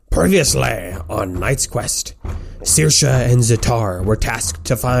Previously on Knight's Quest, Saoirse and Zatar were tasked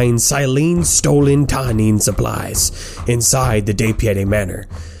to find Silene's stolen Tahanine supplies inside the De Piede Manor.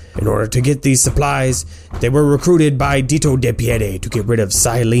 In order to get these supplies, they were recruited by Dito De Piede to get rid of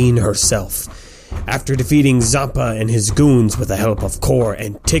Silene herself. After defeating Zampa and his goons with the help of Kor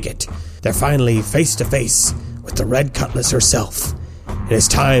and Ticket, they're finally face to face with the Red Cutlass herself. It is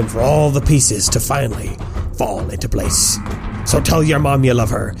time for all the pieces to finally fall into place. So tell your mom you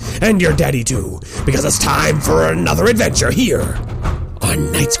love her, and your daddy too, because it's time for another adventure here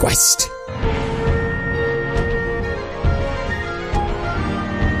on Knight's Quest.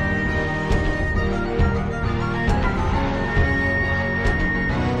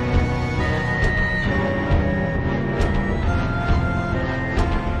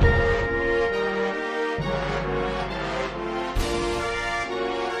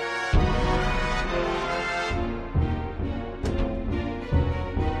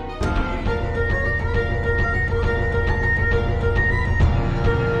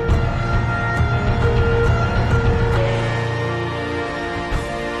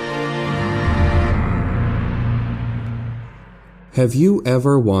 Have you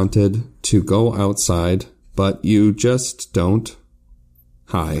ever wanted to go outside, but you just don't?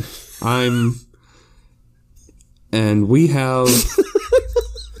 Hi, and we have,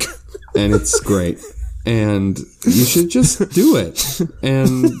 and it's great, and you should just do it,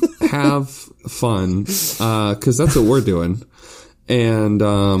 and have fun, cause that's what we're doing, and,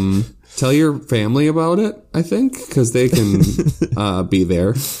 tell your family about it, I think, cause they can, be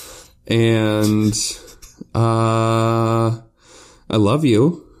there, and, I love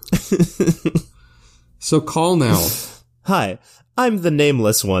you. So call now. Hi, I'm the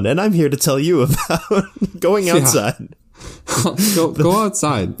nameless one, and I'm here to tell you about going outside. Yeah. Go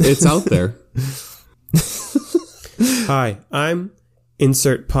outside. It's out there. Hi, I'm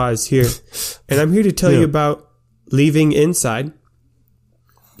insert pause here, and I'm here to tell you about leaving inside.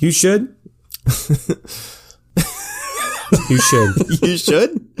 You should. You should. You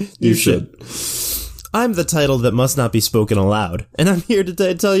should? You should. I'm the title that must not be spoken aloud, and I'm here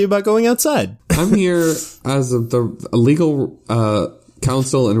to tell you about going outside. I'm here as the legal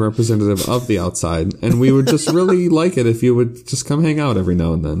counsel and representative of the outside, and we would just really like it if you would just come hang out every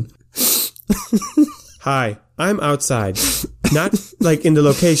now and then. Hi, I'm outside. Not like in the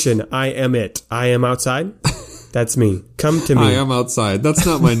location. I am it. I am outside. That's me. Come to me. Hi, I'm outside. That's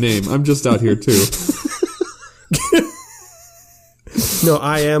not my name. I'm just out here too. No,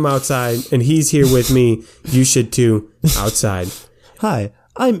 I am outside, and he's here with me. You should too. Outside. Hi,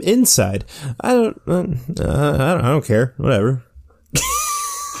 I'm inside. I don't care. Whatever.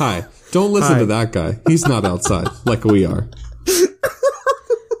 Hi, don't listen to that guy. He's not outside like we are.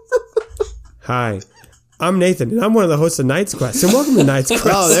 Hi, I'm Nathan, and I'm one of the hosts of Knight's Quest. And welcome to Knight's Quest.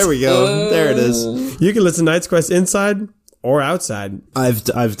 Oh, there we go. There it is. You can listen to Knight's Quest inside or outside.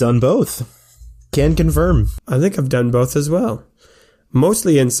 I've done both. Can confirm. I think I've done both as well.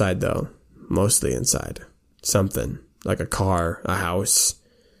 Mostly inside, though. Mostly inside. Something. Like a car, a house,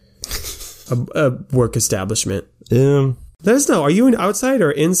 a work establishment. Let us know. Are you an outside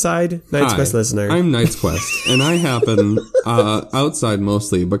or inside Knight's Quest listener? I'm Knight's Quest, and I happen outside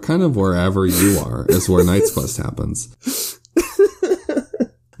mostly, but kind of wherever you are is where Knight's Quest happens.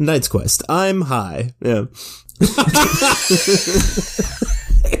 Knight's Quest. I'm high. Yeah.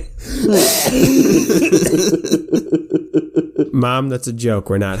 Mom, that's a joke.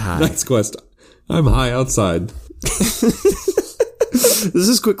 We're not high. Knight's Quest. I'm high outside. This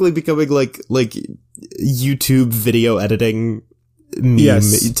is quickly becoming like YouTube video editing meme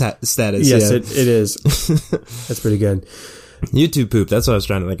status. Yes, it is. That's pretty good. YouTube poop. That's what I was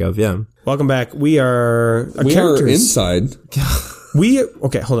trying to think of. Yeah. Welcome back. We are inside.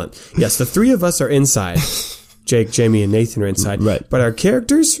 Okay, hold on. Yes, the three of us are inside. Jake, Jamie, and Nathan are inside. Right. But our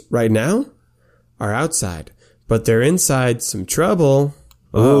characters right now are outside. But they're inside some trouble.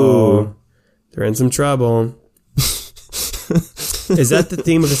 Oh, they're in some trouble. Is that the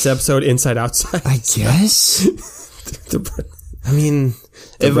theme of this episode, Inside Outside? I guess. I mean,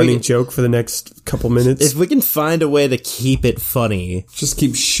 the running joke for the next couple minutes. If we can find a way to keep it funny. Just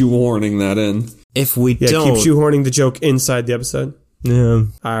keep shoehorning that in. If we don't. Keep shoehorning the joke inside the episode. Yeah.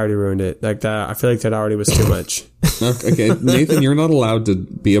 I already ruined it. Like that. I feel like that already was too much. Okay, Nathan, you're not allowed to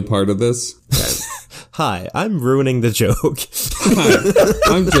be a part of this. Okay. Hi, I'm ruining the joke.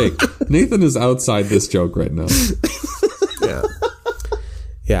 Hi, I'm Jake. Nathan is outside this joke right now. Yeah.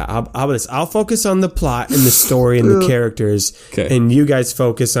 Yeah, I'll focus on the plot and the story and the characters, and you guys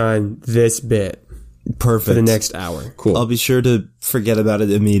focus on this bit. Perfect. For the next hour. Cool. I'll be sure to forget about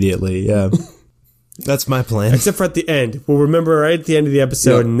it immediately, yeah. That's my plan. Except for at the end. We'll remember right at the end of the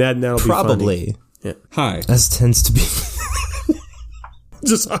episode, and that'll be probably. Yeah. Hi. As tends to be.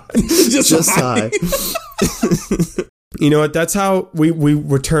 Just hi. Just hi. You know what? That's how we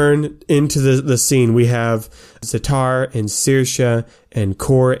return into the scene. We have Zatar and Saoirse and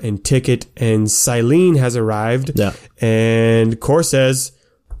Kor and Ticket, and Silene has arrived. Yeah. And Kor says,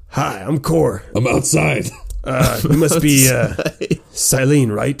 "Hi, I'm Kor. I'm outside. You must be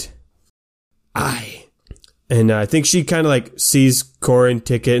Silene, right?" Aye. And I think she kind of like sees Kor and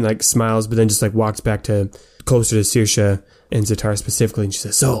Ticket and like smiles, but then just like walks back to closer to Saoirse and Zatar specifically, and she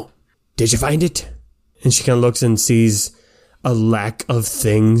says, "So, did you find it?" And she kind of looks and sees a lack of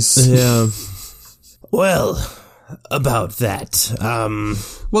things. Yeah. Well, about that.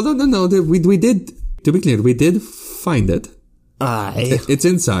 Well, no. We did, to be clear, we did find it. It's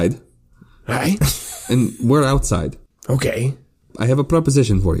inside. Aye. And we're outside. Okay. I have a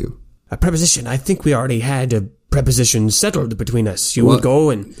proposition for you. A preposition. I think we already had a preposition settled between us. You would go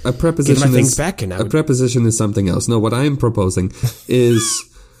and a preposition get my things back, and a preposition is something else. No, what I am proposing is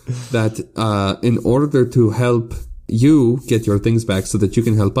that in order to help you get your things back so that you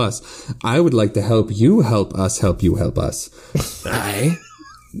can help us, I would like to help you help us help you help us. Aye.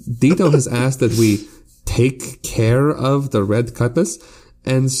 Dito has asked that we take care of the red cutlass,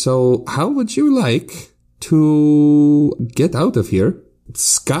 and so how would you like to get out of here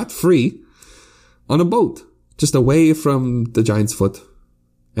scot-free on a boat, just away from the Giant's Foot,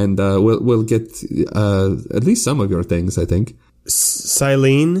 and we'll get at least some of your things, I think.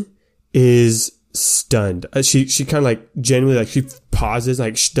 Silene is stunned. She kind of like genuinely like she pauses,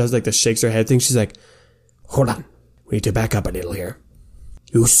 like she does like the shakes her head thing. She's like, "Hold on, we need to back up a little here.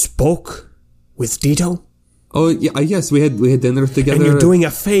 You spoke with Dito? Oh yeah, yes, we had dinner together. And you're doing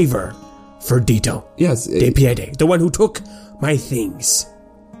a favor for Dito. Yes, De Piede, the one who took my things.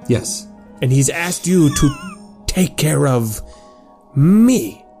 Yes, and he's asked you to take care of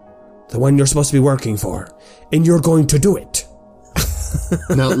me, the one you're supposed to be working for, and you're going to do it."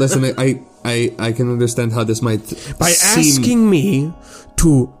 Now, listen, I can understand how this might by asking me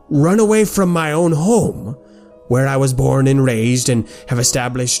to run away from my own home, where I was born and raised and have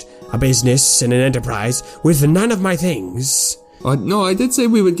established a business and an enterprise, with none of my things. No, I did say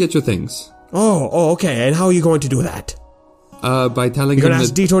we would get your things. Oh, okay. And how are you going to do that? By telling You're him going to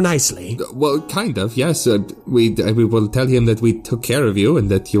ask that, Dito nicely. Well, kind of, yes. We will tell him that we took care of you and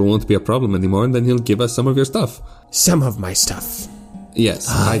that you won't be a problem anymore, and then he'll give us some of your stuff. Some of my stuff. Yes.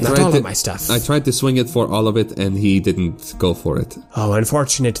 Not all of my stuff. I tried to swing it for all of it, and he didn't go for it. Oh,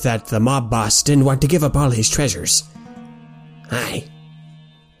 unfortunate that the mob boss didn't want to give up all his treasures. Aye.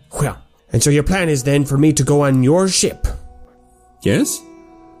 Well, and so your plan is then for me to go on your ship? Yes?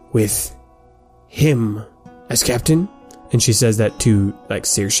 With him as captain? And she says that to, like,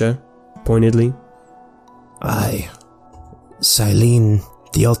 Saoirse, pointedly. Aye. Silene,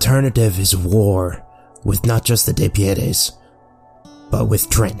 the alternative is war, with not just the De Piedes, but with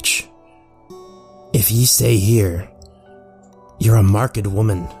Trench. If ye stay here, you're a marked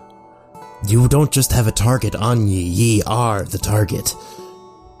woman. You don't just have a target on ye are the target.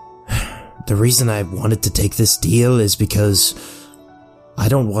 The reason I wanted to take this deal is because I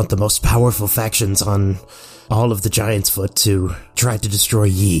don't want the most powerful factions on all of the Giant's Foot to try to destroy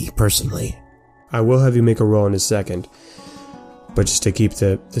ye, personally. I will have you make a roll in a second, but just to keep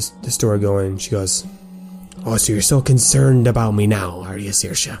the story going, she goes, "Oh, so you're so concerned about me now, are you,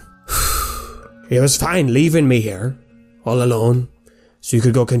 Saoirse? It was fine leaving me here, all alone, so you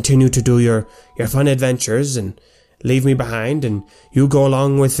could go continue to do your fun adventures and leave me behind, and you go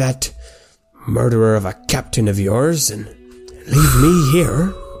along with that murderer of a captain of yours and leave me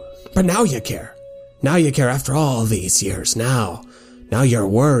here. But now you care. Now you care after all these years. Now you're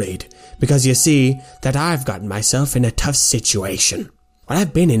worried because you see that I've gotten myself in a tough situation. Well,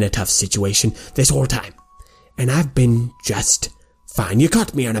 I've been in a tough situation this whole time, and I've been just fine. You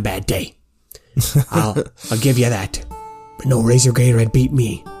caught me on a bad day. I'll give you that. But no Razor Gator had beat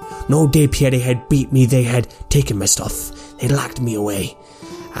me. No De Piede had beat me. They had taken my stuff. They locked me away.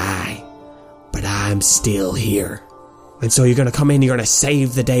 Aye, but I'm still here. And so you're gonna come in, you're gonna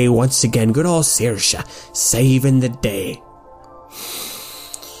save the day once again. Good old Saoirse, saving the day.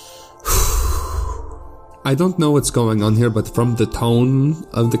 I don't know what's going on here, but from the tone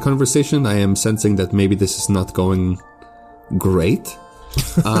of the conversation, I am sensing that maybe this is not going great.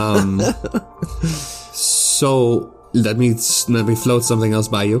 So let me float something else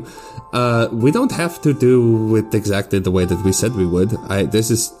by you. We don't have to do it exactly the way that we said we would. I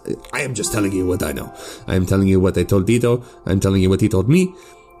am just telling you what I know. I am telling you what I told Dito. I'm telling you what he told me.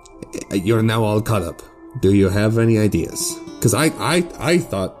 You're now all caught up. Do you have any ideas? Because I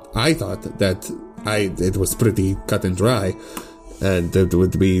thought that it was pretty cut and dry, and it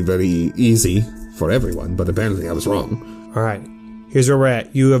would be very easy for everyone, but apparently I was wrong. All right. Here's where we're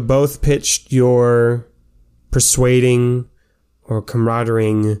at. You have both pitched your persuading or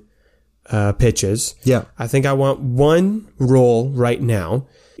camaraderie pitches. Yeah. I think I want one roll right now.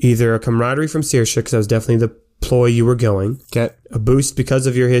 Either a camaraderie from Saoirse, because that was definitely the ploy you were going. Okay. A boost because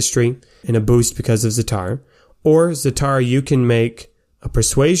of your history, and a boost because of Zatar. Or Zatar, you can make a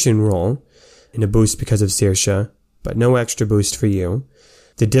persuasion roll and a boost because of Saoirse, but no extra boost for you.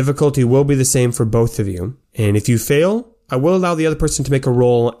 The difficulty will be the same for both of you. And if you fail, I will allow the other person to make a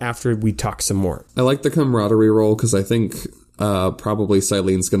roll after we talk some more. I like the camaraderie roll because I think probably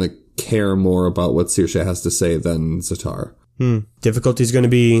Silene's going to care more about what Saoirse has to say than Zatar. Difficulty is going to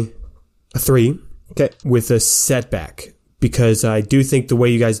be a 3. Okay. With a setback, because I do think the way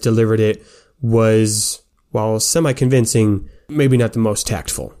you guys delivered it was, while semi-convincing, maybe not the most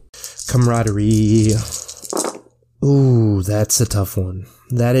tactful. Camaraderie. Ooh, that's a tough one.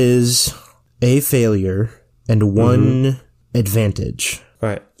 That is a failure and one advantage. All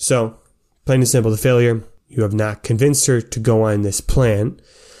right. So, plain and simple, the failure. You have not convinced her to go on this plan.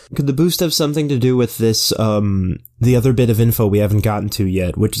 Could the boost have something to do with this, the other bit of info we haven't gotten to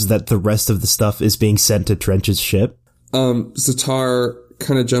yet, which is that the rest of the stuff is being sent to Trench's ship? Zatar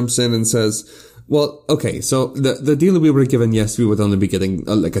kind of jumps in and says, well, okay, so the deal that we were given, yes, we would only be getting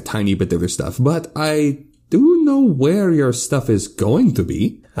like a tiny bit of your stuff, but I do know where your stuff is going to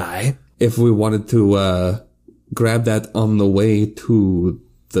be. Aye. If we wanted to grab that on the way to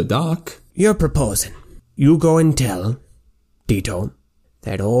the dock. You're proposing. You go and tell Dito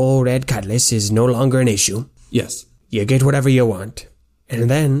that old Red Cutlass is no longer an issue. Yes. You get whatever you want. And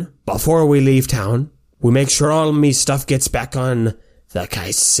then, before we leave town, we make sure all me stuff gets back on the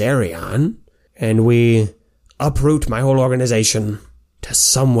Kaiserion, and we uproot my whole organization to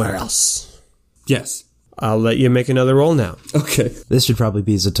somewhere else. Yes. I'll let you make another roll now. Okay. This should probably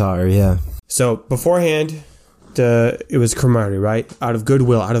be Zatar, yeah. So, beforehand, it was camaraderie, right? Out of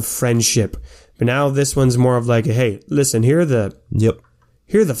goodwill, out of friendship. But now this one's more of like, hey, listen, here are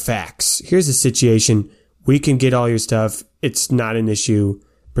the facts. Here's the situation. We can get all your stuff. It's not an issue.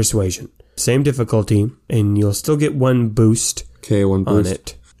 Persuasion. Same difficulty, and you'll still get one boost. Okay, one boost. On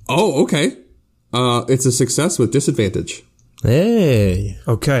it. Oh, okay. It's a success with disadvantage. Hey.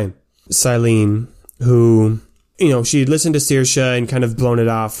 Okay. Silene, who, she listened to Saoirse and kind of blown it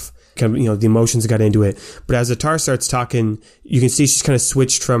off. Kind of, the emotions got into it. But as Zatar starts talking, you can see she's kind of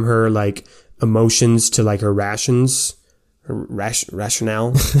switched from her, like, emotions to, like, her rations.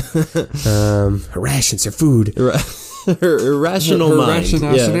 Rationale. Her rations, her food. Her irrational mind.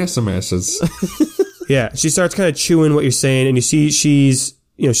 Yeah, she starts kind of chewing what you're saying, and you see she's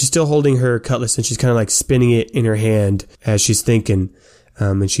still holding her cutlass, and she's kind of like spinning it in her hand as she's thinking,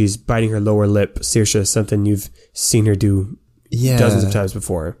 and she's biting her lower lip. Saoirse, something you've seen her do dozens of times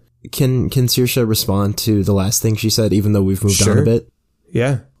before. Can Saoirse respond to the last thing she said, even though we've moved on a bit?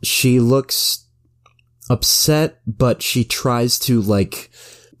 Yeah. She looks upset, but she tries to, like,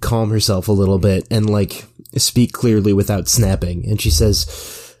 calm herself a little bit and, like, speak clearly without snapping. And she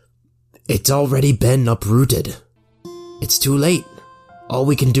says, "It's already been uprooted. It's too late. All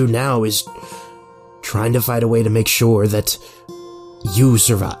we can do now is trying to find a way to make sure that you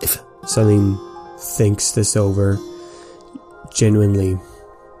survive." Celine thinks this over. Genuinely,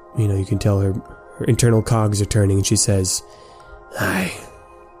 you can tell her internal cogs are turning, and she says,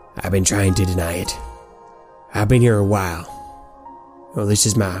 I've been trying to deny it. I've been here a while. Well, this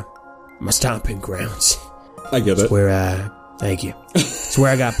is my stomping grounds. I get it. It's where, thank you. It's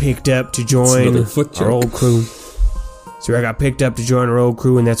where I got picked up to join our old crew. It's where I got picked up to join our old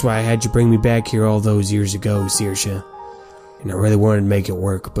crew, and that's why I had you bring me back here all those years ago, Saoirse. And I really wanted to make it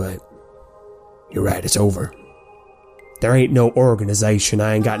work, but you're right, it's over. There ain't no organization.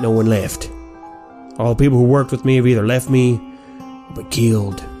 I ain't got no one left. All the people who worked with me have either left me or been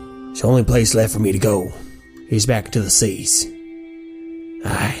killed. It's the only place left for me to go is back into the seas.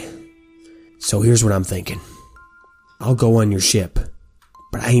 So here's what I'm thinking. I'll go on your ship,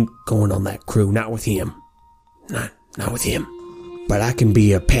 but I ain't going on that crew. Not with him. Not with him. But I can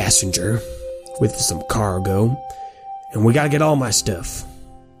be a passenger with some cargo, and we gotta get all my stuff.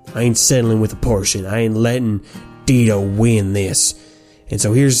 I ain't settling with a portion. I ain't letting Dito win this. And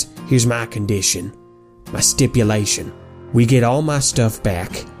so here's my condition, my stipulation. We get all my stuff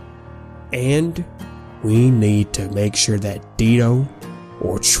back, and we need to make sure that Dito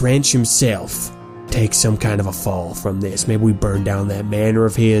or Trench himself takes some kind of a fall from this. Maybe we burn down that manor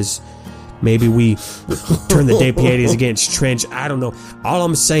of his. Maybe we turn the Depietes against Trench. I don't know. All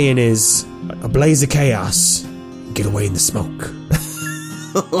I'm saying is a blaze of chaos. Get away in the smoke.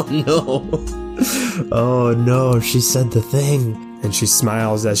 Oh, no. Oh no, she said the thing. And she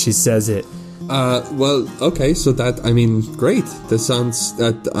smiles as she says it. Well, okay, so great. This sounds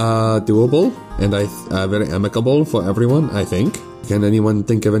doable and very amicable for everyone, I think. Can anyone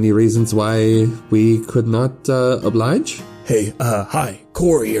think of any reasons why we could not oblige? Hey, hi,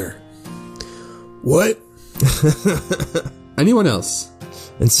 Core here. What? Anyone else?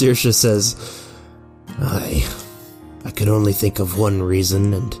 And Saoirse says, I could only think of one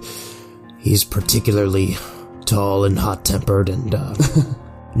reason, and he's particularly tall and hot-tempered and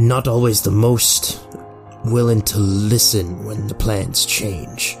not always the most willing to listen when the plans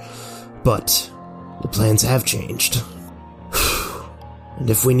change. But the plans have changed. And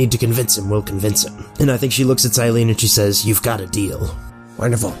if we need to convince him, we'll convince him. And I think she looks at Silene and she says, you've got a deal.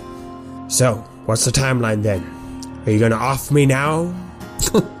 Wonderful. So, what's the timeline then? Are you gonna off me now?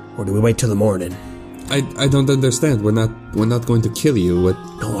 Or do we wait till the morning? I don't understand. We're not going to kill you.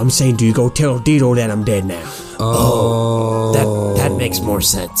 No, I'm saying, do you go tell Dito that I'm dead now? Oh, that makes more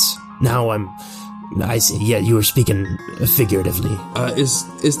sense. Now I see. Yeah, you were speaking figuratively.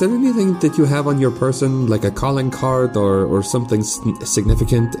 Is there anything that you have on your person, like a calling card or something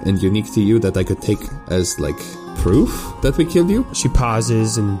significant and unique to you that I could take as, like, proof that we killed you? She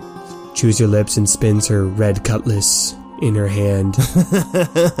pauses and chews her lips and spins her red cutlass in her hand.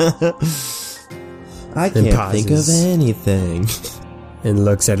 I can't think of anything. And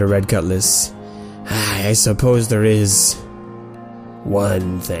looks at her red cutlass. I suppose there is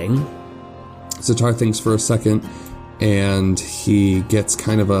one thing. Zatar thinks for a second, and he gets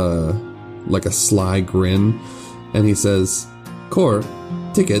kind of a sly grin, and he says, Core,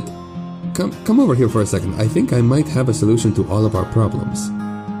 Ticket, come over here for a second. I think I might have a solution to all of our problems.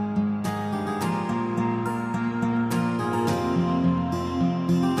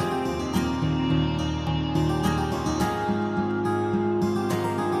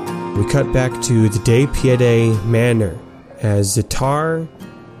 We cut back to the De Piede Manor as Zatar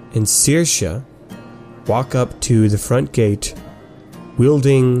and Saoirse walk up to the front gate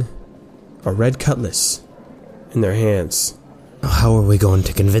wielding a red cutlass in their hands. How are we going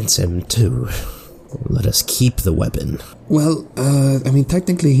to convince him to let us keep the weapon? Well,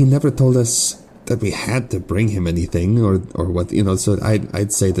 technically he never told us that we had to bring him anything or what, so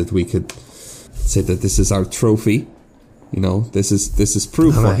I'd say that we could say that this is our trophy. This is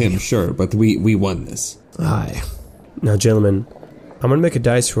proof for him, sure, but we won this. Aye. Now, gentlemen, I'm going to make a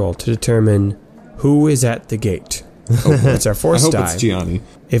dice roll to determine who is at the gate. It's our force die. I hope it's Gianni.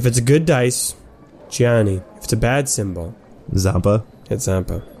 If it's a good dice, Gianni. If it's a bad symbol, Zampa. It's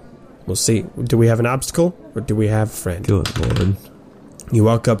Zampa. We'll see. Do we have an obstacle, or do we have a friend? Good Lord. You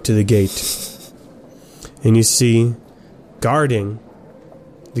walk up to the gate, and you see, guarding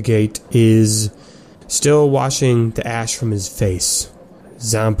the gate is still washing the ash from his face.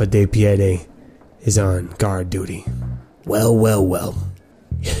 Zampa De Piede is on guard duty. Well.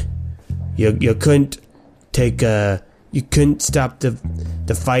 You couldn't take you couldn't stop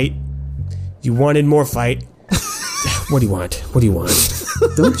the fight. You wanted more fight. What do you want?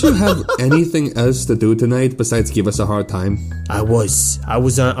 Don't you have anything else to do tonight besides give us a hard time?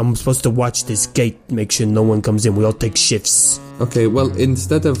 I'm supposed to watch this gate, make sure no one comes in. We all take shifts. Okay, well,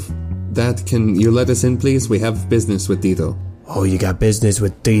 instead of that, can you let us in, please? We have business with Dito. Oh, you got business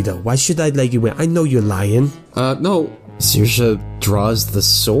with Dito. Why should I let you in? I know you're lying. No. Saoirse draws the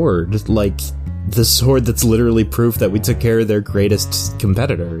sword, like the sword that's literally proof that we took care of their greatest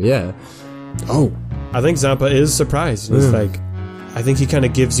competitor, yeah. Oh, I think Zampa is surprised. He's like, I think he kind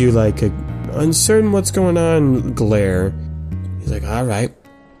of gives you like a uncertain what's going on glare. He's like, all right.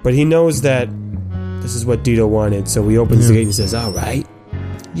 But he knows that this is what Dito wanted, so he opens the gate and says, all right.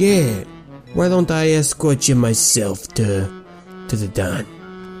 Yeah, why don't I escort you myself to the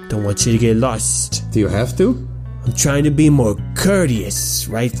Don? Don't want you to get lost. Do you have to? I'm trying to be more courteous,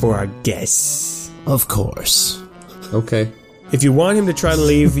 right, for our guests. Of course. Okay. If you want him to try to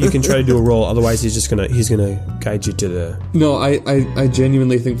leave, you can try to do a roll. Otherwise, he's gonna guide you to the... No, I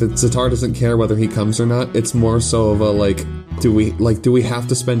genuinely think that Zatar doesn't care whether he comes or not. It's more so of a, do we have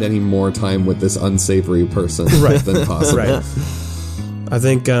to spend any more time with this unsavory person than possible? Right. I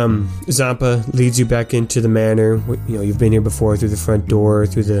think Zampa leads you back into the manor. You've been here before, through the front door,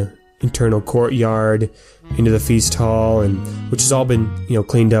 through the internal courtyard, into the feast hall, and which has all been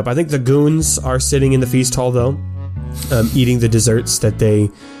cleaned up. I think the goons are sitting in the feast hall though, eating the desserts that they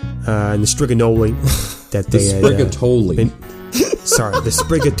and the strigonoli that they the sprigatoli. Sorry, the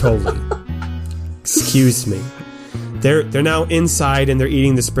sprigatoli. Excuse me. They're now inside and they're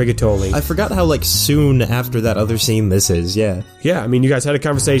eating the sprigatoli. I forgot how soon after that other scene this is. Yeah. Yeah, I mean, you guys had a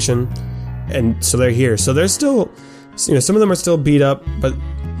conversation, and so they're here. So they're still, some of them are still beat up, but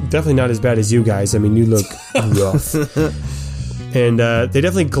definitely not as bad as you guys. I mean, you look rough. And they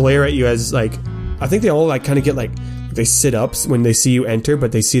definitely glare at you as, like, I think they all, like, kind of get, like, they sit up when they see you enter,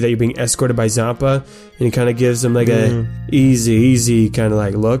 but they see that you're being escorted by Zampa, and he kind of gives them, like, a easy kind of,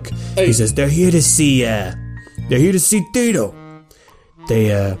 like, look. Hey. He says, they're here to see Tito.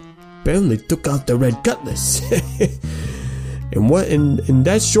 They, apparently took out the red cutlass. And what, in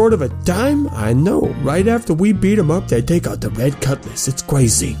that short of a time, I know, right after we beat them up, they take out the red cutlass. It's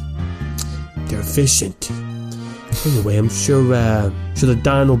crazy. They're efficient. Anyway, I'm sure the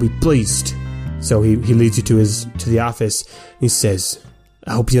Don will be pleased. So he leads you to the office. He says,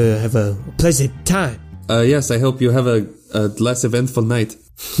 I hope you have a pleasant time. Yes, I hope you have a less eventful night.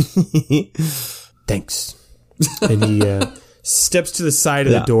 Thanks. And he steps to the side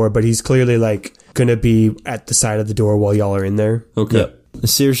of the door, but he's clearly, like, gonna be at the side of the door while y'all are in there. Okay. Yep.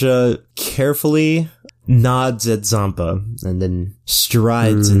 Saoirse carefully nods at Zampa and then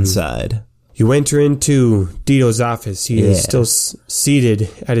strides inside. You enter into Dito's office. He is still seated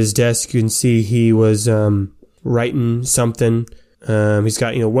at his desk. You can see he was writing something. He's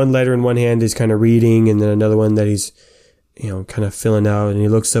got, one letter in one hand he's kind of reading, and then another one that he's, kind of filling out. And he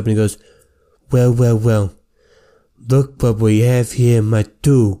looks up and he goes, Well. Look what we have here, my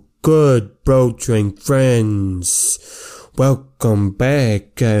two good bro-drink friends. Welcome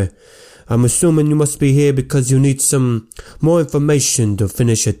back. I'm assuming you must be here because you need some more information to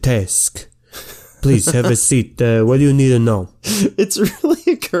finish a task. Please have a seat. What do you need to know? It's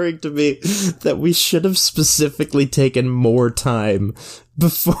really occurring to me that we should have specifically taken more time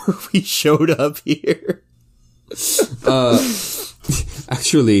before we showed up here.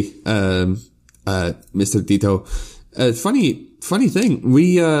 Actually, Mr. Tito, funny thing.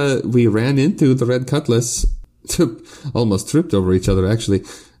 We ran into the red cutlass, almost tripped over each other. Actually,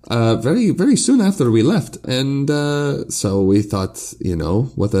 very very soon after we left, and so we thought,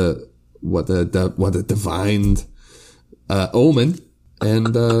 what a divine omen,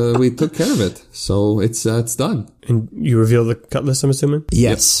 and we took care of it. So it's done. And you reveal the cutlass, I'm assuming?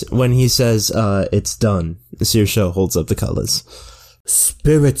 Yes. Yep. When he says it's done, Saoirse holds up the cutlass.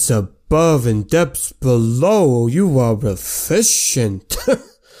 Spirits above and depths below, you are efficient.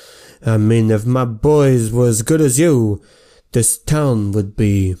 I mean, if my boys were as good as you, this town would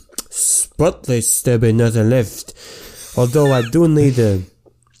be spotless. There'd be nothing left. Although I do need a...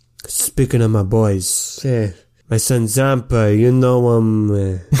 Speaking of my boys, my son Zampa, he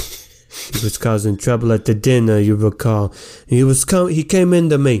was causing trouble at the dinner, you recall. He came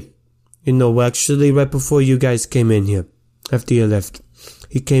into me, actually right before you guys came in here, after you left.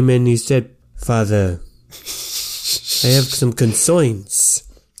 He came in, he said, Father, I have some concerns.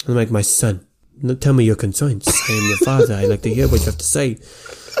 I'm like, my son, tell me your concerns. I am your father, I like to hear what you have to say.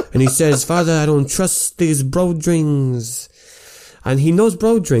 And he says, Father, I don't trust these bro-drings. And he knows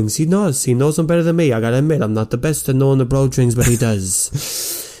bro-drings. He knows them better than me. I gotta admit, I'm not the best at knowing the bro-drings, but he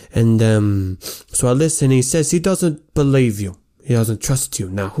does. And so I listen. He says he doesn't believe you. He doesn't trust you.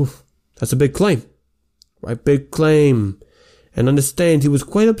 Now, that's a big claim. Right? Big claim. And understand, he was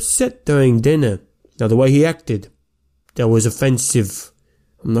quite upset during dinner. Now, the way he acted, that was offensive.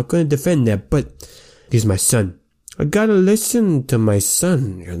 I'm not going to defend that, but he's my son. I gotta listen to my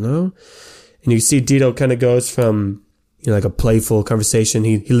son, And you see Tito kind of goes from... like a playful conversation.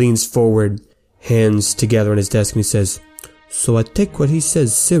 He leans forward, hands together on his desk, and he says, So I take what he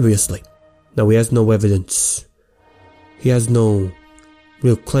says seriously. Now, he has no evidence. He has no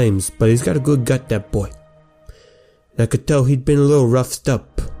real claims, but he's got a good gut, that boy. And I could tell he'd been a little roughed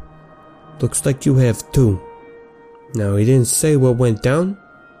up. Looks like you have too. Now, he didn't say what went down.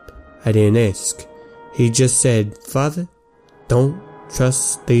 I didn't ask. He just said, Father, don't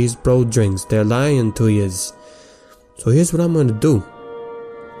trust these bro-drings. They're lying to yous. So here's what I'm going to do.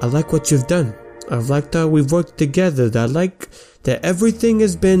 I like what you've done. I've liked how we've worked together. I like that everything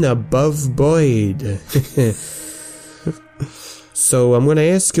has been above board. So I'm going to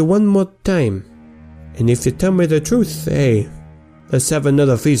ask you one more time. And if you tell me the truth, hey, let's have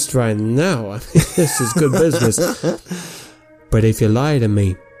another feast right now. This is good business. But if you lie to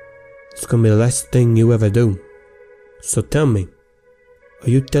me, it's going to be the last thing you ever do. So tell me, are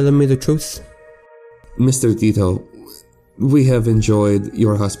you telling me the truth? Mr. Tito, we have enjoyed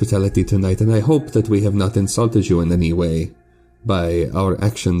your hospitality tonight, and I hope that we have not insulted you in any way by our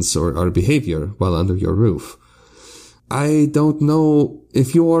actions or our behavior while under your roof. I don't know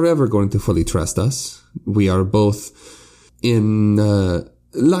if you are ever going to fully trust us. We are both in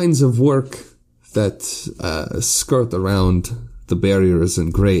lines of work that skirt around the barriers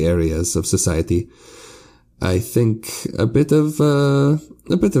and gray areas of society. I think a bit of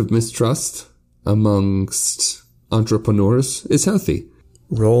mistrust amongst entrepreneurs is healthy.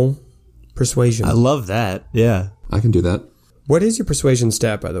 Roll persuasion. I love that. Yeah. I can do that. What is your persuasion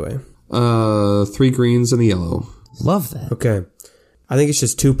stat, by the way? 3 greens and a yellow. Love that. Okay. I think it's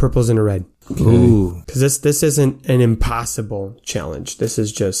just 2 purples and a red. Okay. Ooh. Because this isn't an impossible challenge. This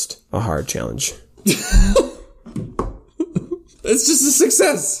is just a hard challenge. It's just a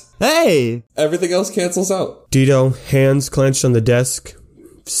success. Hey! Everything else cancels out. Dito, hands clenched on the desk,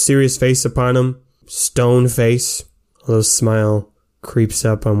 serious face upon him, stone face. A little smile creeps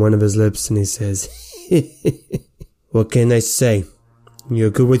up on one of his lips and he says, "What can I say?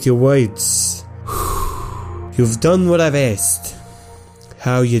 You're good with your words. You've done what I've asked.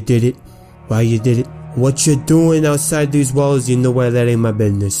 How you did it, why you did it, what you're doing outside these walls, you know where that ain't my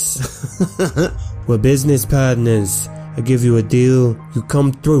business. We're business partners. I give you a deal, you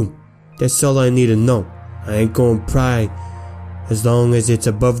come through. That's all I need to know. I ain't gonna pry. As long as it's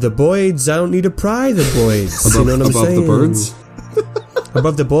above the boards, I don't need to pry the boards. You know what I'm above saying? the birds?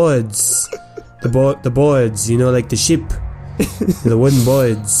 Above the boards. The boards, you know, like the ship. The wooden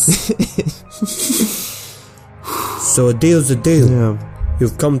boards. So a deal's a deal. Yeah.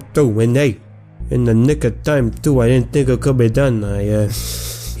 You've come through, and hey, in the nick of time too. I didn't think it could be done.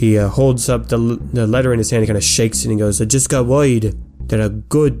 He holds up the letter in his hand, and kind of shakes it, and he goes, "I just got word that a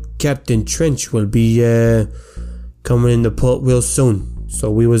good Captain Trench will be coming into port real soon.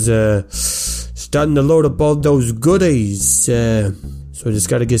 So we was starting to load up all those goodies. So I just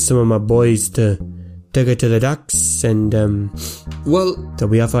got to get some of my boys to take it to the docks, and Well, they'll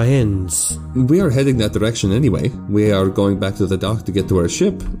be off our hands." we are heading that direction anyway. We are going back to the dock to get to our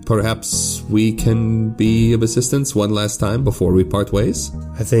ship. Perhaps we can be of assistance one last time before we part ways.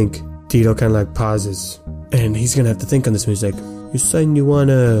 I think Tito kind of like pauses, and he's gonna have to think on this one. He's like, "You saying you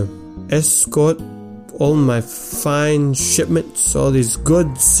wanna escort all my fine shipments, all these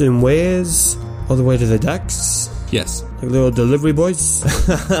goods and wares, all the way to the docks? Yes, Like little delivery boys?"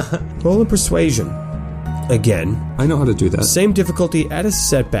 Roll a persuasion. Again. I know how to do that. Same difficulty at a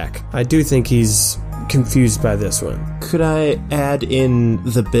setback. I do think he's confused by this one. Could I add in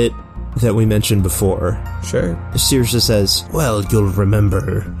the bit that we mentioned before? Sure. Saoirse says, "Well, you'll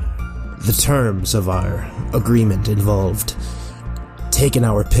remember the terms of our agreement involved taking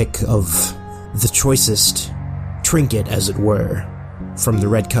our pick of the choicest trinket, as it were, from the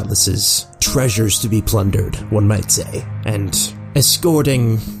Red Cutlass's treasures to be plundered, one might say. And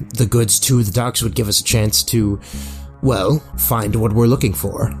escorting the goods to the docks would give us a chance to, well, find what we're looking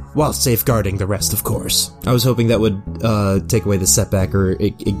for, while safeguarding the rest, of course." I was hoping that would take away the setback, or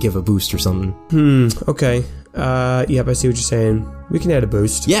it give a boost or something. Okay. Yep, I see what you're saying. We can add a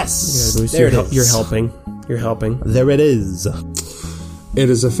boost. Yes! We can add a boost. There it is. You're helping. You're helping. There it is. It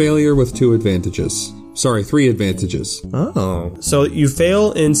is a failure with 2 advantages. Sorry, 3 advantages. Oh. So you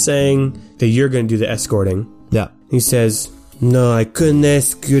fail in saying that you're going to do the escorting. Yeah. He says, "No, I couldn't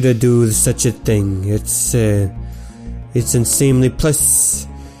ask you to do such a thing. It's unseemly. Plus,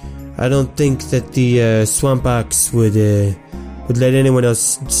 I don't think that the Swamp Ox would let anyone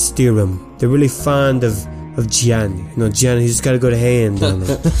else steer them. They're really fond of Gianni. You know, Gianni, he's just got to go to hand on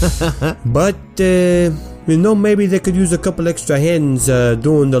it. But, maybe they could use a couple extra hands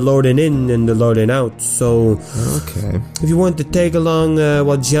doing the loading in and the loading out. So, Okay. if you want to tag along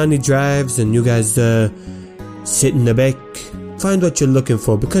while Gianni drives and you guys sit in the back, find what you're looking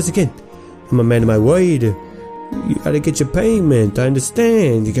for. Because again, I'm a man of my word. You gotta get your payment. I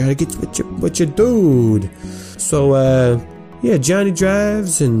understand. You gotta get what your dude. So, Johnny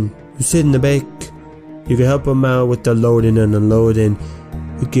drives and you sit in the back. You can help him out with the loading and unloading.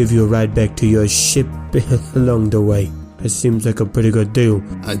 We'll give you a ride back to your ship along the way. That seems like a pretty good deal."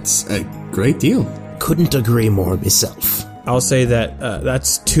 It's a great deal. Couldn't agree more myself. I'll say that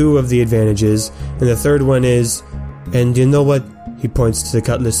that's 2 of the advantages. And the third one is, and you know what? He points to the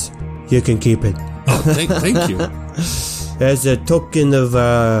cutlass. You can keep it. Oh, thank you. As a token of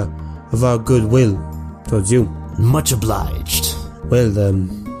our goodwill towards you. Much obliged. Well,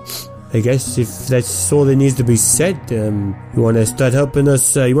 I guess if that's all that needs to be said, you want to start helping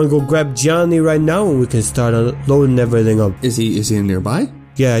us? You want to go grab Johnny right now, and we can start loading everything up. Is he nearby?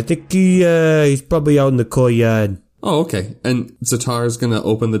 Yeah, I think he's probably out in the courtyard. Oh, okay. And Zatar's gonna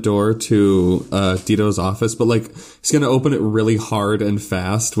open the door to Dito's office, but he's gonna open it really hard and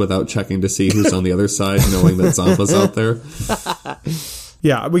fast without checking to see who's on the other side, knowing that Zampa's out there.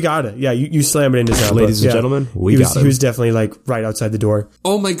 Yeah, we got it. Yeah, you slam it into his elbow. Ladies and gentlemen, we got him. He was definitely right outside the door.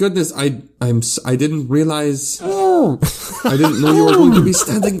 Oh my goodness, I didn't realize. I didn't know you were going to be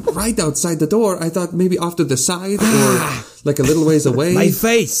standing right outside the door. I thought maybe off to the side or a little ways away. My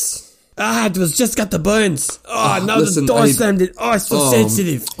face. It was just got the burns. Now listen, the door slammed it. It's so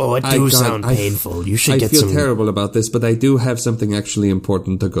sensitive. Oh, it do sound painful. You should get some... I feel terrible about this, but I do have something actually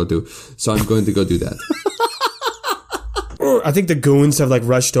important to go do. So I'm going to go do that. I think the goons have like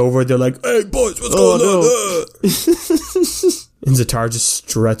rushed over. They're like, "Hey boys, what's going on?" And Zatar just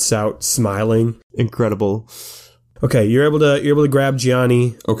struts out, smiling. Incredible. Okay, you're able to grab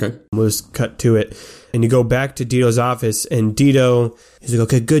Gianni. Okay. We'll just cut to it. And you go back to Dito's office, and Dito is like,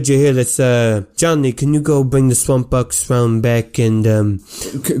 "Okay, good, you're here. Let's, Johnny, can you go bring the swamp bucks round back and,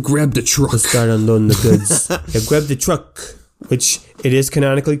 grab the truck. Let's start unloading the goods." Yeah, grab the truck, which it is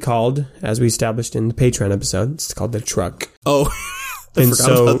canonically called, as we established in the Patreon episode. It's called the truck. Oh, I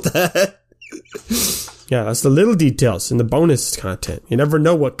forgot about that. Yeah, that's the little details in the bonus content. You never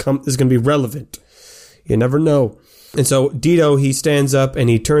know what is going to be relevant. You never know. And so Dito, he stands up and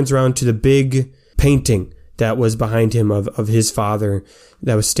he turns around to the big painting that was behind him of his father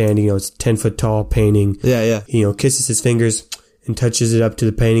that was standing, it's a 10-foot tall painting. Yeah. He, kisses his fingers and touches it up to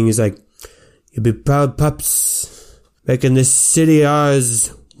the painting. He's like, "You'll be proud, pups, making this city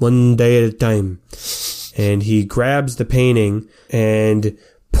ours one day at a time." And he grabs the painting and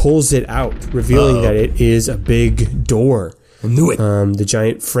pulls it out, revealing that it is a big door. I knew it. The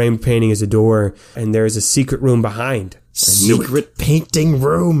giant framed painting is a door, and there's a secret room behind. Secret painting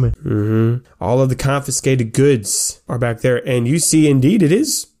room. Mm-hmm. All of the confiscated goods are back there, and you see, indeed, it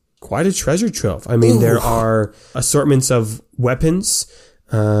is quite a treasure trove. I mean, there are assortments of weapons.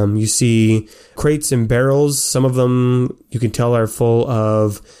 You see crates and barrels. Some of them you can tell are full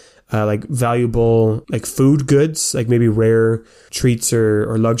of like valuable like food goods, like maybe rare treats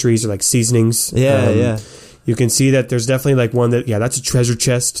or luxuries or like seasonings. Yeah. You can see that there's definitely like one that's a treasure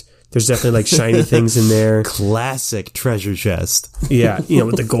chest. There's definitely like shiny things in there. Classic treasure chest. Yeah,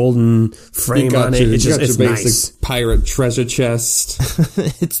 with the golden frame on it. It's your basic nice. Pirate treasure chest.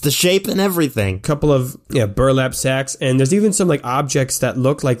 It's the shape and everything. Couple of burlap sacks, and there's even some like objects that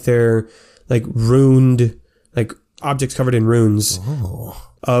look like they're like runed, like objects covered in runes.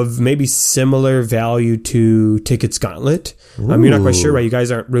 Of maybe similar value to Ticket's Gauntlet. You're not quite sure, right? You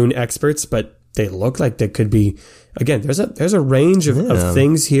guys aren't rune experts, but they look like they could be. Again, there's a range of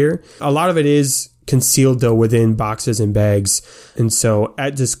things here. A lot of it is concealed though within boxes and bags. And so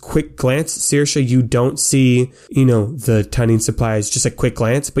at this quick glance, Saoirse, you don't see, the tunning supplies, just a quick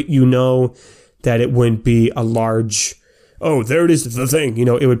glance, but you know that it wouldn't be a large, there it is, the thing.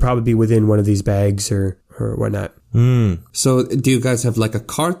 It would probably be within one of these bags or whatnot. So do you guys have like a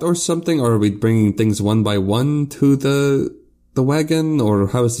cart or something, or are we bringing things one by one to the wagon, or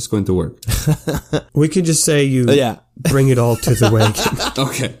how is this going to work? We could just say you bring it all to the wagon.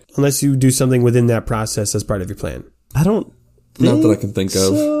 Okay. Unless you do something within that process as part of your plan. I don't Not that I can think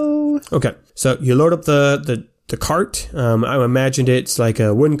of. Okay. So you load up the cart. I imagined it's like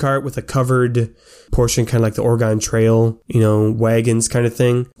a wooden cart with a covered portion, kind of like the Oregon Trail, wagons kind of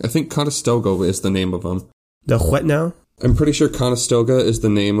thing. I think Conestoga is the name of them. The what now? I'm pretty sure Conestoga is the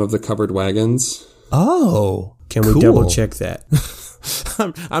name of the covered wagons. Oh. Can we double check that?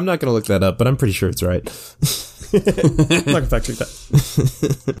 I'm not going to look that up, but I'm pretty sure it's right. I'm not going to fact check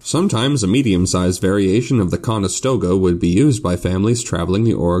that. Sometimes a medium-sized variation of the Conestoga would be used by families traveling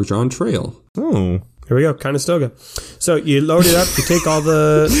the Oregon Trail. Oh. Here we go, Conestoga. So you load it up, you take all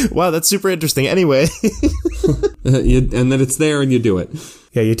the... Wow, that's super interesting. Anyway. And then it's there and you do it.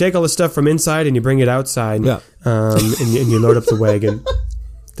 Yeah, you take all the stuff from inside and you bring it outside. Yeah. And you load up the wagon.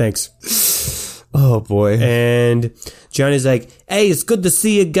 Thanks. Oh, boy. And Johnny's like, "Hey, it's good to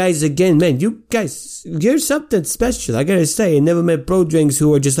see you guys again. Man, you guys, you're something special. I gotta say, I never met Brodrings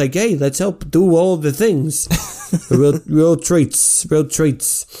who are just like, hey, let's help do all the things. real treats.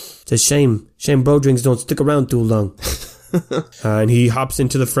 It's a shame. Brodrings don't stick around too long." And he hops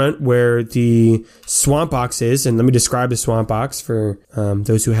into the front where the swamp ox is. And let me describe the swamp ox for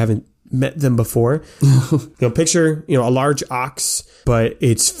those who haven't met them before. Picture, a large ox, but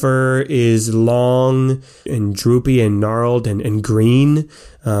its fur is long and droopy and gnarled and green,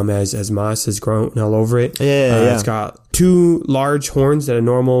 as moss has grown all over it. Yeah. It's got two large horns that a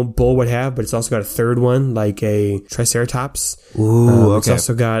normal bull would have, but it's also got a third one, like a triceratops. Ooh, okay. It's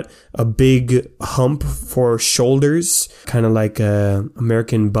also got a big hump for shoulders, kind of like a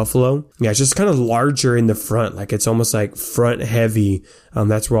American buffalo. Yeah, it's just kind of larger in the front, like it's almost like front heavy.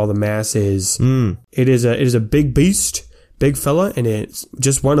 That's where all the mass is. It is a big beast, big fella, and it's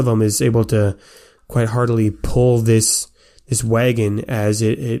just one of them is able to quite heartily pull this wagon as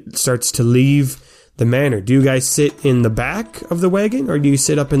it starts to leave the manor. Do you guys sit in the back of the wagon, or do you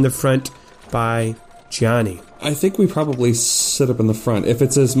sit up in the front by Gianni? I think we probably sit up in the front. If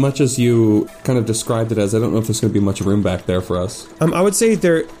it's as much as you kind of described it as, I don't know if there's going to be much room back there for us. I would say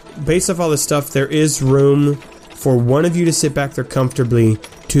there based off all this stuff, there is room for one of you to sit back there comfortably.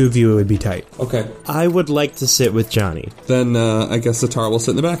 Two of you, it would be tight. Okay. I would like to sit with Johnny. Then I guess Zatar will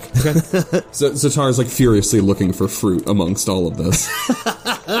sit in the back. Okay. Zatar's like furiously looking for fruit amongst all of this.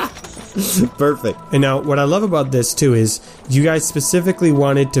 Perfect. And now, what I love about this, too, is you guys specifically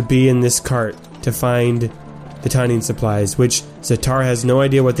wanted to be in this cart to find the tanning supplies, which Zatar has no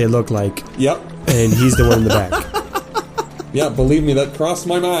idea what they look like. Yep. And he's the one in the back. Yeah, believe me, that crossed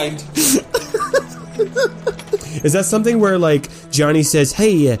my mind. Is that something where, like, Johnny says,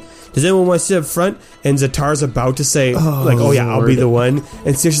 hey, does anyone want to sit up front? And Zatar's about to say, oh yeah, I'll be the one.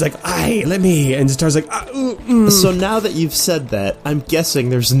 And Saoirse's like, aye, let me. And Zatar's like, So now that you've said that, I'm guessing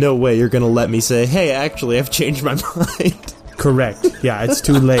there's no way you're going to let me say, hey, actually, I've changed my mind. Correct. Yeah, it's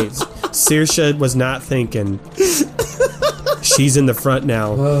too late. Saoirse was not thinking. She's in the front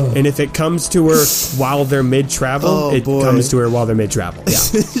now. And if it comes to her while they're mid-travel, comes to her while they're mid-travel. Yeah.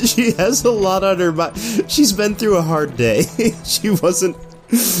 She has a lot on her mind. She's been through a hard day. She wasn't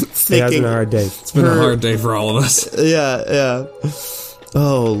thinking. It has been a hard day. It's been a hard day for all of us. Yeah.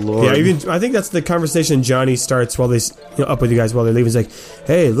 Oh, Lord. Yeah, even I think that's the conversation Johnny starts while they up with you guys while they're leaving. He's like,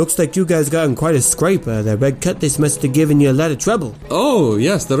 hey, looks like you guys got in quite a scrape. That red cutlass must have given you a lot of trouble. Oh,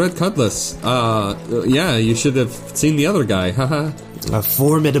 yes, the red cutlass. Yeah, you should have seen the other guy. Haha. A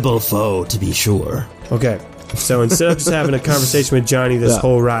formidable foe, to be sure. Okay, so instead of just having a conversation with Johnny this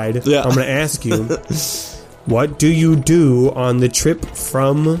whole ride, I'm going to ask you, what do you do on the trip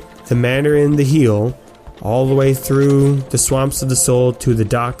from the manor in the heel all the way through the swamps of the soul to the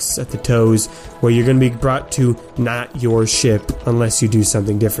docks at the toes, where you're going to be brought to not your ship unless you do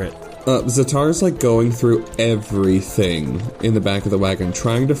something different? Zatar's like going through everything in the back of the wagon,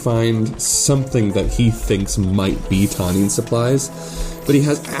 trying to find something that he thinks might be tanning supplies, but he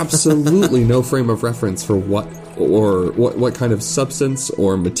has absolutely no frame of reference for what kind of substance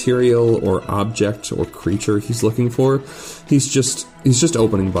or material or object or creature he's looking for. He's just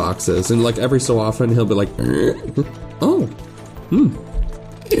opening boxes, and like every so often he'll be like, and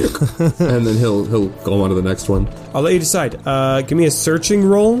then he'll go on to the next one. I'll let you decide. Give me a searching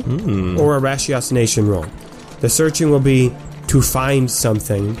roll or a ratiocination roll. The searching will be to find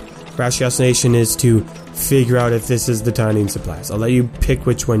something. Ratiocination is to figure out if this is the tanning supplies. I'll let you pick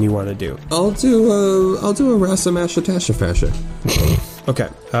which one you want to do. I'll do a Rasamashatasha fascia. Okay.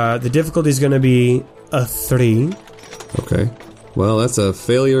 The difficulty is going to be a 3. Okay. Well, that's a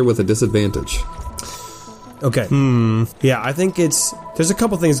failure with a disadvantage. Okay. Yeah, I think there's a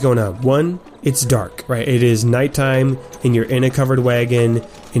couple things going on. One, it's dark, right? It is nighttime, and you're in a covered wagon,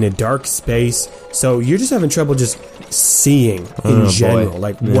 in a dark space, so you're just having trouble just seeing in general,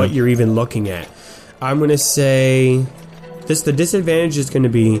 what you're even looking at. I'm going to say, the disadvantage is going to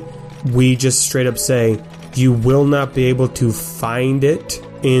be, we just straight up say, you will not be able to find it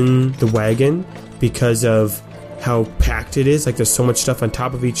in the wagon because of how packed it is. Like, there's so much stuff on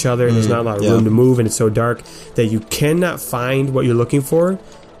top of each other, and there's not a lot of room to move, and it's so dark that you cannot find what you're looking for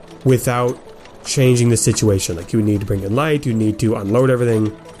without changing the situation. Like, you would need to bring in light, you need to unload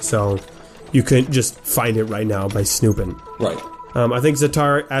everything, so you couldn't just find it right now by snooping. Right. I think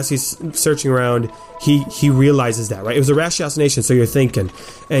Zatar, as he's searching around, he realizes that, right? It was a ratiocination, so you're thinking,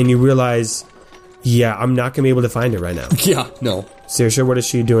 and you realize, yeah, I'm not going to be able to find it right now. Yeah, no. Saoirse, what is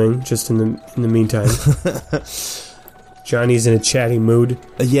she doing just in the meantime? Johnny's in a chatty mood.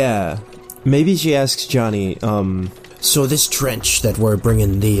 Yeah. Maybe she asks Johnny, so this trench that we're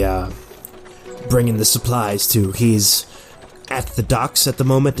bringing the supplies to, he's at the docks at the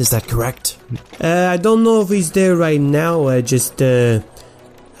moment, is that correct? I don't know if he's there right now. Dito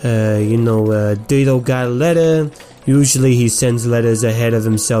got a letter. Usually he sends letters ahead of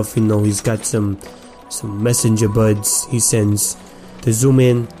himself. He's got some messenger buds he sends to zoom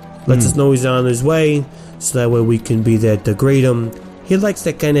in, lets us know he's on his way, so that way we can be there to greet him. He likes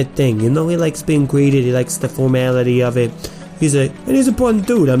that kind of thing, he likes being greeted, he likes the formality of it. He's a important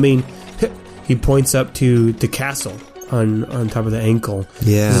dude. I mean, he points up to the castle on top of the ankle.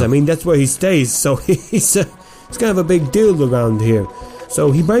 Yeah. Says, that's where he stays, so it's kind of a big deal around here.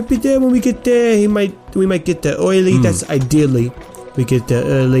 So he might be there when we get there. We might get there early. That's ideally. We get there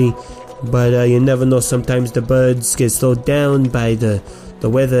early. But you never know. Sometimes the birds get slowed down by the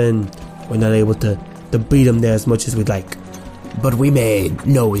weather, and we're not able to beat them there as much as we'd like. But we may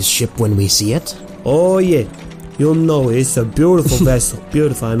know his ship when we see it. Oh, yeah. You'll know it. It's a beautiful vessel.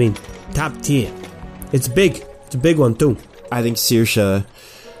 Beautiful. Top tier. It's big. It's a big one, too. I think Saoirse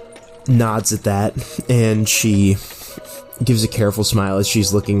nods at that, and she gives a careful smile as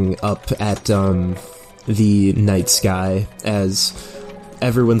she's looking up at the night sky as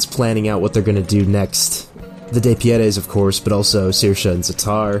everyone's planning out what they're going to do next the Depietes, of course, but also Saoirse and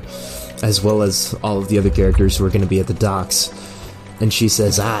Zatar, as well as all of the other characters who are going to be at the docks. And she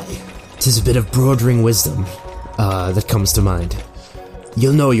says, "Aye, 'tis a bit of brooding wisdom that comes to mind.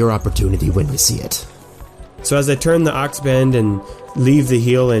 You'll know your opportunity when you see it." So as they turn the ox bend and leave the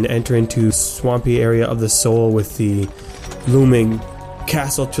heel and enter into swampy area of the soul with the looming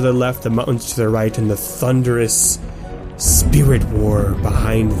castle to the left, the mountains to the right, and the thunderous spirit war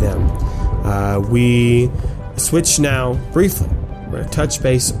behind them, we switch now briefly. We're going to touch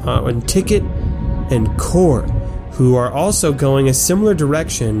base on Ticket and Core, who are also going a similar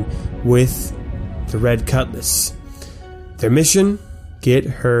direction with the Red Cutlass. Their mission: get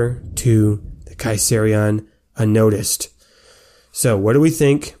her to the Kaiserion unnoticed. So what do we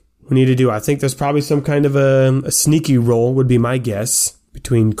think we need to do? I think there's probably some kind of a sneaky roll, would be my guess,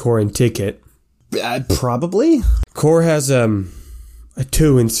 between Core and Ticket. Probably. Core has a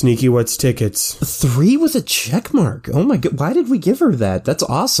 2 in sneaky. What's Ticket's? 3 with a check mark. Oh my god, why did we give her that? That's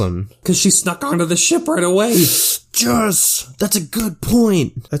awesome. Because she snuck onto the ship right away. Yes, that's a good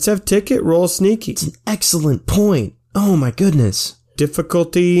point. Let's have Ticket roll sneaky. It's an excellent point. Oh my goodness.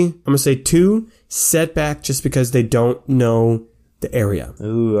 Difficulty, I'm going to say 2. Setback just because they don't know the area.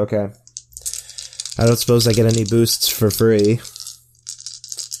 Ooh, okay. I don't suppose I get any boosts for free.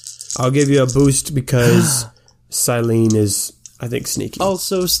 I'll give you a boost because Silene is, I think, sneaky.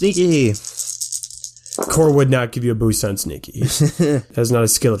 Also sneaky. Core would not give you a boost on sneaky. That's not a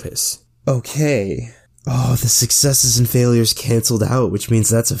skill of his. Okay. Oh, the successes and failures canceled out, which means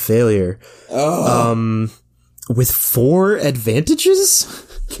that's a failure. Oh. With 4 advantages?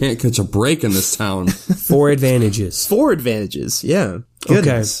 Can't catch a break in this town. 4 advantages. 4 advantages, yeah.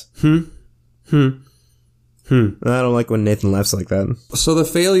 Goodness. Okay. I don't like when Nathan laughs like that. So the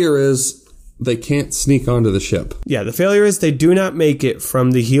failure is they can't sneak onto the ship. Yeah, the failure is they do not make it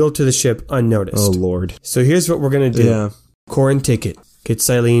from the heel to the ship unnoticed. Oh, Lord. So here's what we're going to do. Yeah. Core and Ticket. Get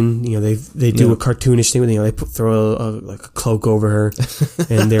Silene, they do a cartoonish thing with, they throw a cloak over her,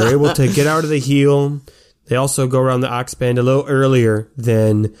 and they're able to get out of the heel. They also go around the ox bend a little earlier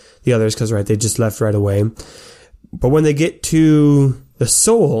than the others because, they just left right away. But when they get to the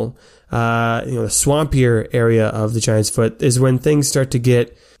soul, the swampier area of the Giant's Foot is when things start to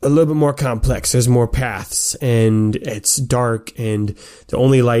get a little bit more complex. There's more paths, and it's dark, and the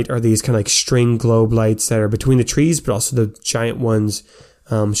only light are these kind of like string globe lights that are between the trees, but also the giant ones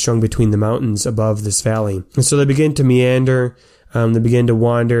strung between the mountains above this valley. And so they begin to meander. They begin to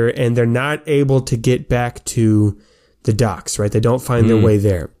wander, and they're not able to get back to the docks, right? They don't find their way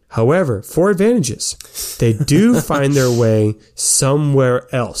there. However, 4 advantages. They do find their way somewhere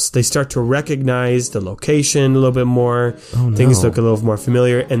else. They start to recognize the location a little bit more. Oh, no. Things look a little more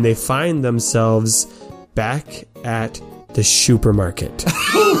familiar, and they find themselves back at the supermarket.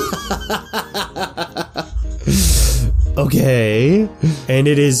 Okay. And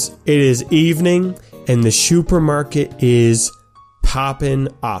it is evening, and the supermarket is popping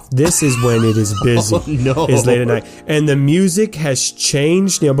off. This is when it is busy. Oh, no. It's late at night. And the music has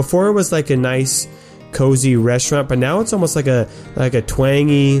changed. Before it was like a nice, cozy restaurant, but now it's almost like a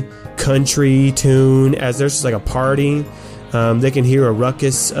twangy country tune as there's just like a party. They can hear a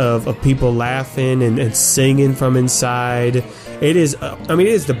ruckus of people laughing and singing from inside. It is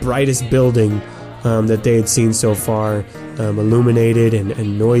the brightest building that they had seen so far, illuminated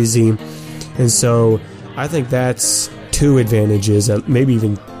and noisy. And so I think that's 2 advantages, maybe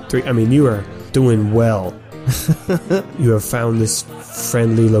even 3. You are doing well. You have found this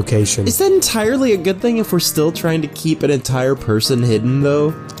friendly location. Is that entirely a good thing if we're still trying to keep an entire person hidden,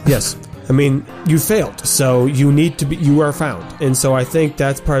 though? Yes. You failed, so you are found. And so I think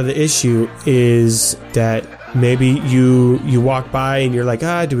that's part of the issue is that maybe you walk by and you're like,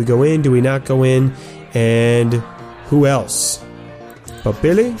 do we go in? Do we not go in? And who else? But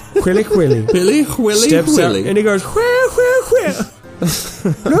Billy, Quilly, Billy, Willy, steps up Willy. and he goes, well.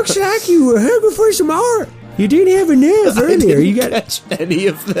 Looks like you were hungry for some more. You didn't have enough earlier. I didn't catch any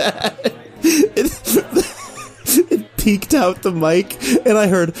of that. It peeked out the mic, and I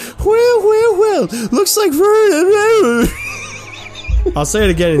heard, well. Looks like we're... I'll say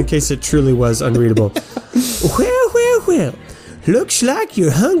it again in case it truly was unreadable. Well. Looks like you're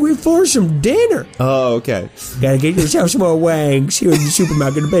hungry for some dinner. Oh, okay. Gotta get yourself some more wangs here in the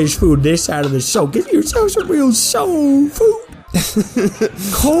supermarket. The best food this side of the soul. Get yourself some real soul food.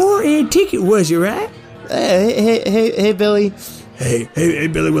 Core and Ticket, was it, right? Hey, Billy. Hey,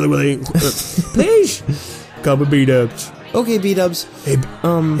 Billy, Willy. Please. Couple B-dubs. Okay, B-dubs. Hey,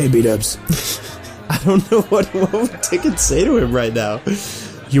 B-dubs. I don't know what would Ticket say to him right now.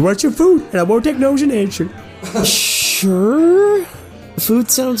 You want your food, and I won't take no as an answer. Sure. Food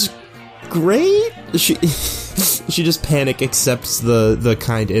sounds great. She just panic accepts the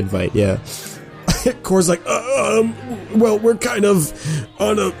kind invite, yeah. Core's like, well, we're kind of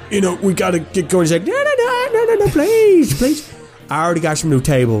on a, we gotta get going. She's like, no, please. I already got some new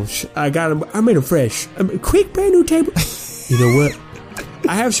tables. I made them fresh. Quick, brand new table. You know what?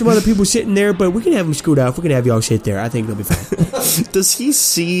 I have some other people sitting there, but we can have them scoot off. We can have y'all sit there. I think it'll be fine. Does he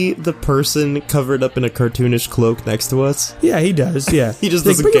see the person covered up in a cartoonish cloak next to us? Yeah, he does, yeah. He just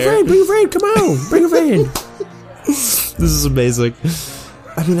like, doesn't care. Bring a friend, come on. Bring a friend. This is amazing.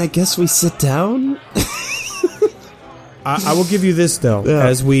 I mean, I guess we sit down? I will give you this, though,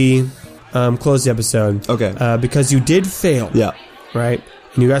 as we close the episode. Okay. Because you did fail. Yeah. Right?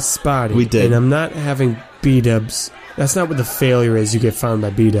 And you got spotted. We did. And I'm not having B-dubs. That's not what the failure is. You get found by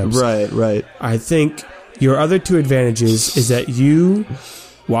B-dubs. Right. I think your other two advantages is that you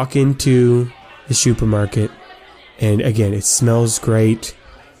walk into the supermarket, and again, it smells great.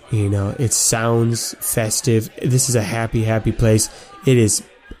 It sounds festive. This is a happy place. It is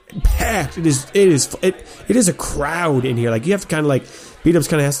packed. It is a crowd in here. Like, you have to kind of like, B-dubs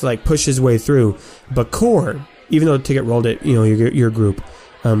kind of has to like push his way through. But Core, even though the ticket rolled it, your group,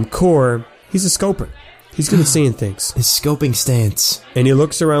 Core, he's a scoper. He's good at seeing things. His scoping stance. And he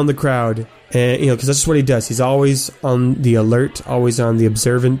looks around the crowd, and because that's just what he does. He's always on the alert, always on the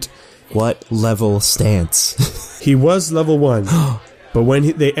observant. What level stance? He was level 1, but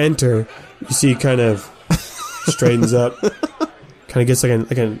when they enter, you see he kind of straightens up, kind of gets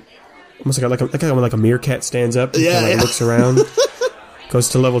almost like a meerkat stands up, and kind of looks around, goes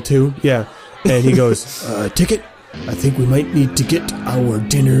to level 2, and he goes, ticket. I think we might need to get our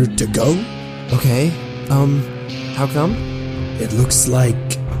dinner to go. Okay. How come? It looks like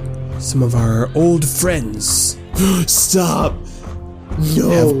some of our old friends Stop! No!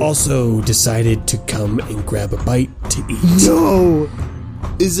 have also decided to come and grab a bite to eat. No!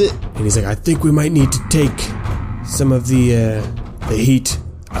 Is it? And he's like, I think we might need to take some of the heat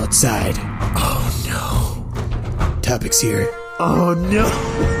outside. Oh no. Topics here. Oh no!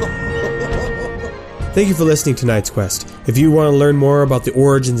 Thank you for listening to Knight's Quest. If you want to learn more about the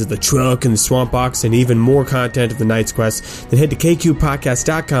origins of the truck and the swamp box and even more content of the Knight's Quest, then head to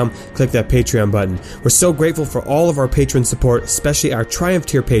kqpodcast.com, click that Patreon button. We're so grateful for all of our patron support, especially our Triumph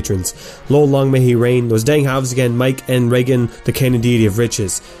tier patrons. Lo long may he reign, those dang halves again, Mike and Reagan, the canon deity of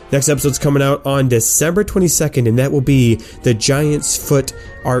riches. Next episode's coming out on December 22nd, and that will be the Giant's Foot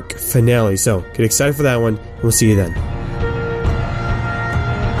arc finale. So get excited for that one, and we'll see you then.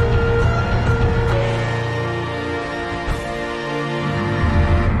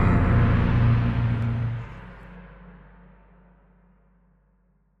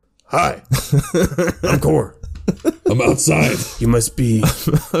 Hi, I'm Core. I'm outside. You must be...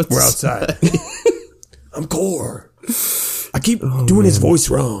 We're outside. I'm Core. I keep doing his voice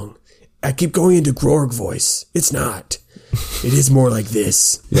wrong. I keep going into Grorg voice. It's not. It is more like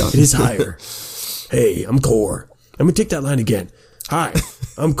this. Yeah. It is higher. Hey, I'm Core. I'm gonna take that line again. Hi,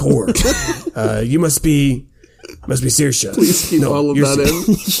 I'm Core. You must be Saoirse. Please keep all of that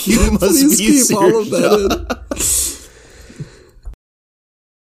in. You must Please be keep all of that in.